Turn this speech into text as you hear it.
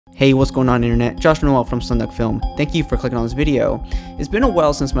Hey, what's going on internet? Josh Noel from Sunduck Film. Thank you for clicking on this video. It's been a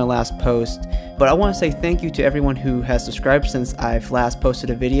while since my last post, but I want to say thank you to everyone who has subscribed since I've last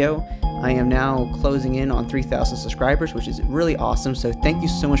posted a video. I am now closing in on 3,000 subscribers, which is really awesome, so thank you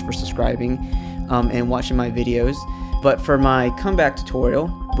so much for subscribing and watching my videos. But for my comeback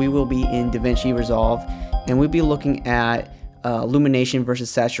tutorial, we will be in DaVinci Resolve, and we'll be looking at illumination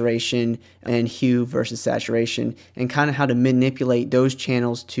versus saturation and hue versus saturation, and kind of how to manipulate those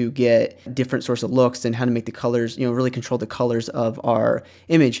channels to get different sorts of looks and how to make the colors, really control the colors of our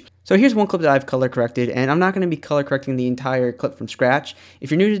image. So here's one clip that I've color corrected, and I'm not going to be color correcting the entire clip from scratch. If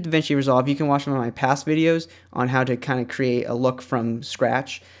you're new to DaVinci Resolve, you can watch some of my past videos on how to kind of create a look from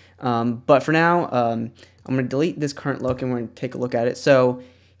scratch. But for now, I'm going to delete this current look and we're going to take a look at it. So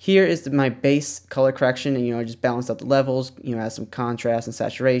here is my base color correction, and I just balanced out the levels, add some contrast and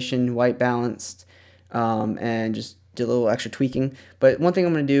saturation, white balanced, and just did a little extra tweaking. But one thing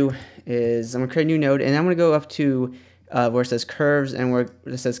I'm going to do is I'm going to create a new node, and I'm going to go up to where it says curves and where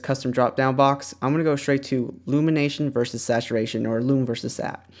it says custom drop down box. I'm going to go straight to illumination versus saturation, or lume versus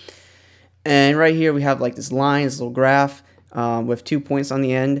sat. And right here we have like this line, this little graph with 2 points on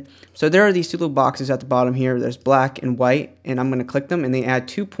the end. So there are these two little boxes at the bottom here. There's black and white, and I'm going to click them, and they add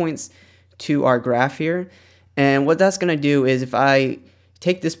 2 points to our graph here. And what that's going to do is if I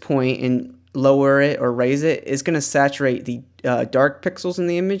take this point and lower it or raise it, it's going to saturate the dark pixels in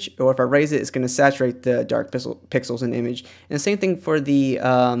the image, or if I raise it, it's going to saturate the dark pixels in the image. And the same thing for the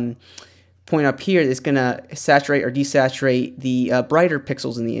point up here, it's going to saturate or desaturate the brighter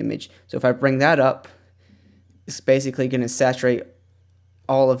pixels in the image. So if I bring that up, it's basically going to saturate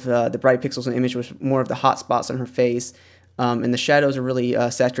all of the bright pixels in the image with more of the hot spots on her face. And the shadows are really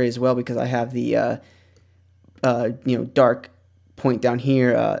saturated as well, because I have the dark point down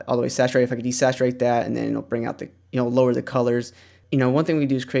here all the way saturated. If I could desaturate that, and then it'll bring out the, lower the colors. One thing we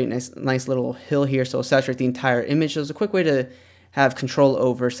do is create a nice little hill here, so it'll saturate the entire image. So it's a quick way to have control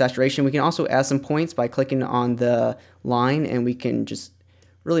over saturation. We can also add some points by clicking on the line, and we can just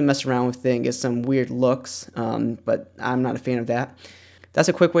really mess around with it and get some weird looks, but I'm not a fan of that. That's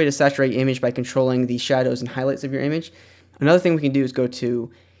a quick way to saturate your image, by controlling the shadows and highlights of your image. Another thing we can do is go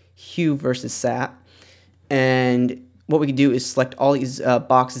to hue versus sat, and what we can do is select all these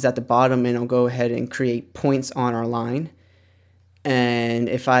boxes at the bottom, and I'll go ahead and create points on our line. And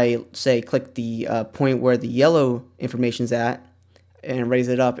if I say click the point where the yellow information's at and raise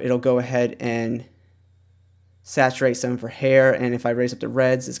it up, it'll go ahead and saturate some of her hair. And if I raise up the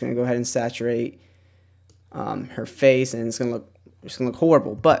reds, it's going to go ahead and saturate her face, and it's going to look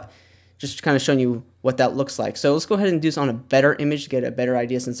horrible. But just kind of showing you what that looks like. So let's go ahead and do this on a better image to get a better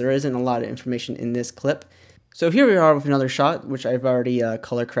idea, since there isn't a lot of information in this clip. So here we are with another shot, which I've already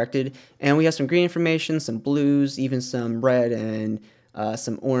color corrected, and we have some green information, some blues, even some red, and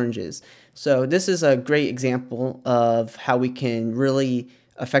some oranges. So this is a great example of how we can really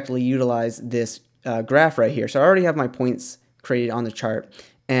effectively utilize this graph right here. So I already have my points created on the chart,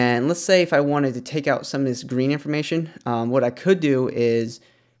 and let's say if I wanted to take out some of this green information, what I could do is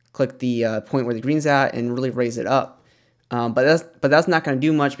click the point where the green's at and really raise it up. But that's not going to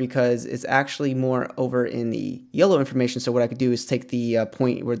do much, because it's actually more over in the yellow information. So what I could do is take the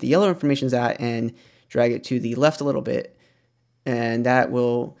point where the yellow information's at and drag it to the left a little bit, and that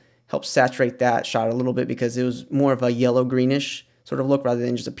will help saturate that shot a little bit, because it was more of a yellow greenish sort of look rather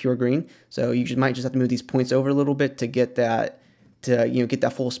than just a pure green. So you might just have to move these points over a little bit to get that, get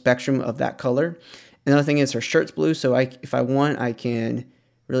that full spectrum of that color. Another thing is her shirt's blue, so if I want, I can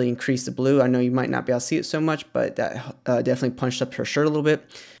really increase the blue. I know you might not be able to see it so much, but that definitely punched up her shirt a little bit.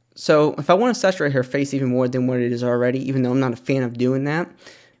 So if I want to saturate her face even more than what it is already, even though I'm not a fan of doing that,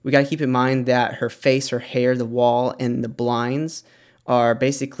 we got to keep in mind that her face, her hair, the wall, and the blinds are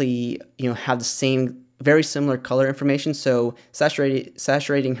basically, have the same, very similar color information. So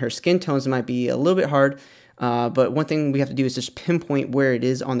saturating her skin tones might be a little bit hard, but one thing we have to do is just pinpoint where it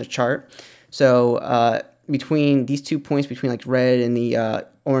is on the chart. So between these 2 points, between like red and the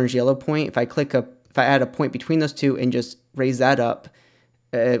orange yellow point, if I add a point between those two and just raise that up,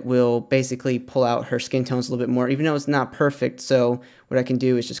 it will basically pull out her skin tones a little bit more, even though it's not perfect. So what I can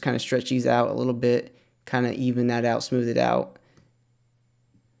do is just kind of stretch these out a little bit, kind of even that out, smooth it out.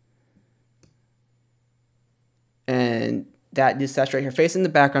 And that did saturate her face in the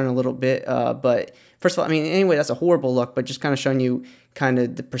background a little bit, but first of all, anyway, that's a horrible look, but just kind of showing you kind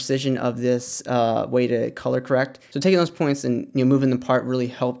of the precision of this way to color correct. So taking those points and moving them apart really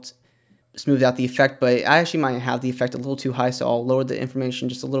helped smooth out the effect, but I actually might have the effect a little too high, so I'll lower the information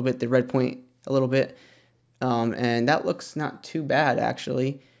just a little bit, the red point a little bit, and that looks not too bad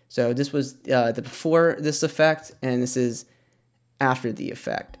actually. So this was the before this effect, and this is after the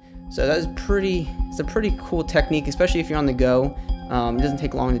effect. So it's a pretty cool technique, especially if you're on the go. It doesn't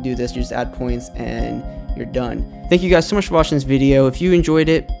take long to do this. You just add points and you're done. Thank you guys so much for watching this video. If you enjoyed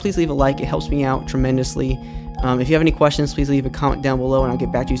it, please leave a like. It helps me out tremendously. If you have any questions, please leave a comment down below and I'll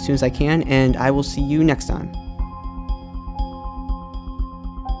get back to you as soon as I can, and I will see you next time.